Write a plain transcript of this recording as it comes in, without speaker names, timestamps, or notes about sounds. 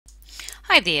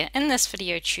Hi there, in this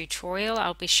video tutorial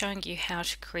I'll be showing you how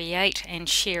to create and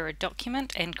share a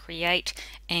document and create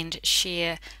and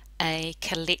share a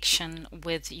collection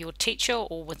with your teacher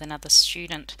or with another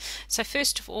student. So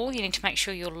first of all you need to make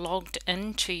sure you're logged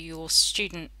into your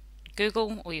student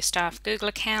Google or your staff Google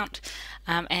account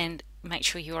and make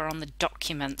sure you are on the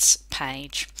documents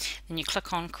page. Then you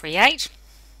click on create.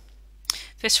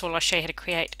 First of all I'll show you how to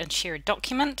create and share a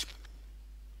document.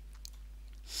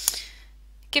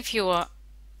 Give your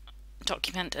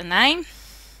document a name.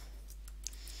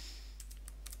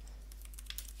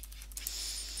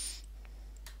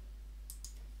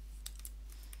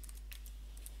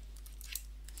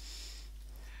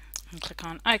 And click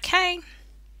on OK.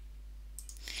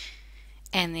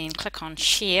 And then click on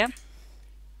share.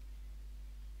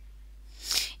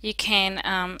 You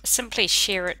can simply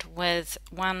share it with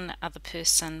one other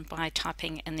person by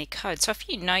typing in their code. So if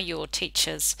you know your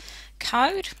teacher's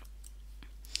code,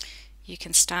 you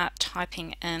can start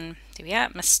typing in, there we are,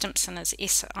 Miss Stimpson is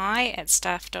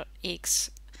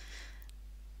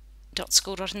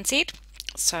si@staff.x.school.nz.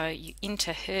 So you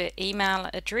enter her email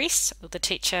address of the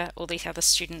teacher or the other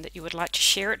student that you would like to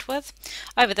share it with.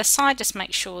 Over the side, just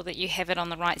make sure that you have it on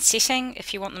the right setting.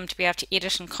 If you want them to be able to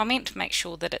edit and comment, make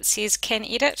sure that it says can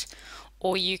edit,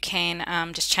 or you can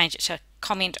just change it to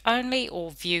comment only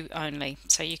or view only.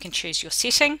 So you can choose your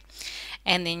setting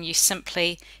and then you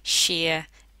simply share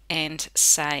and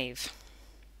save.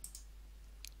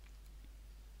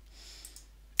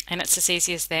 And it's as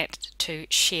easy as that to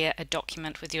share a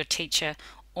document with your teacher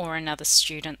or another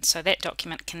student. So that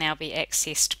document can now be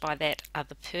accessed by that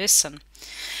other person.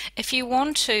 If you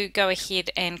want to go ahead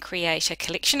and create a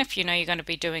collection, if you know you're going to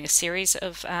be doing a series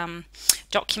of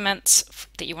documents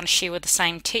that you want to share with the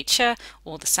same teacher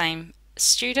or the same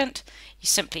student, you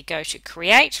simply go to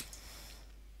create,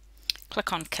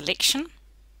 click on collection,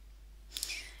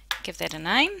 give that a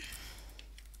name,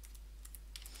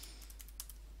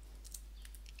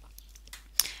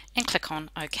 and click on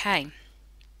OK.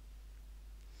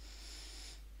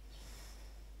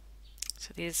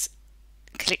 So there's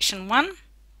collection 1,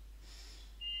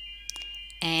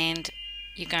 and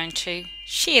you're going to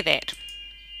share that.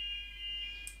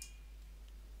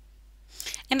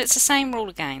 And it's the same rule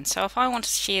again. So if I want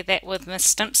to share that with Miss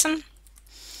Stimpson,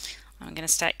 I'm going to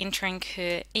start entering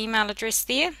her email address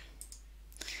there.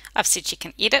 I've said she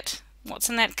can edit what's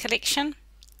in that collection,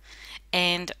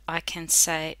 and I can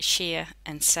say share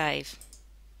and save.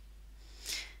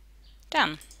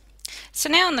 Done. So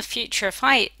now in the future, if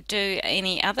I do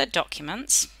any other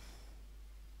documents,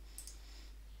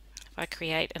 if I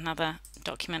create another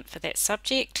document for that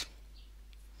subject,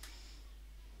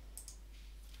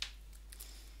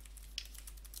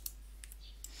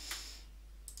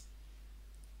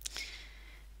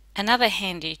 another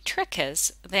handy trick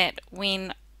is that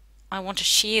when I want to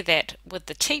share that with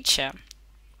the teacher,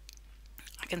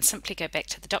 I can simply go back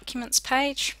to the documents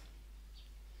page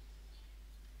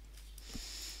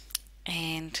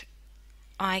and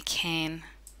I can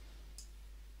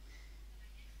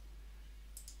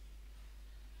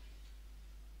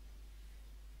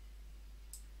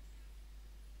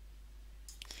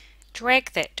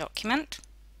drag that document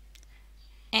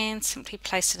and simply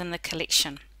place it in the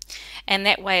collection, and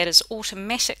that way it is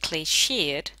automatically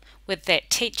shared with that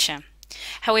teacher.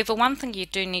 However, one thing you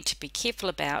do need to be careful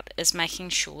about is making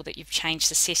sure that you've changed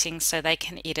the settings so they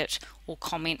can edit or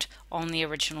comment on the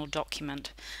original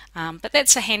document. But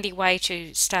that's a handy way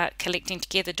to start collecting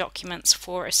together documents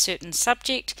for a certain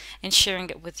subject and sharing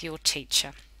it with your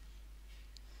teacher.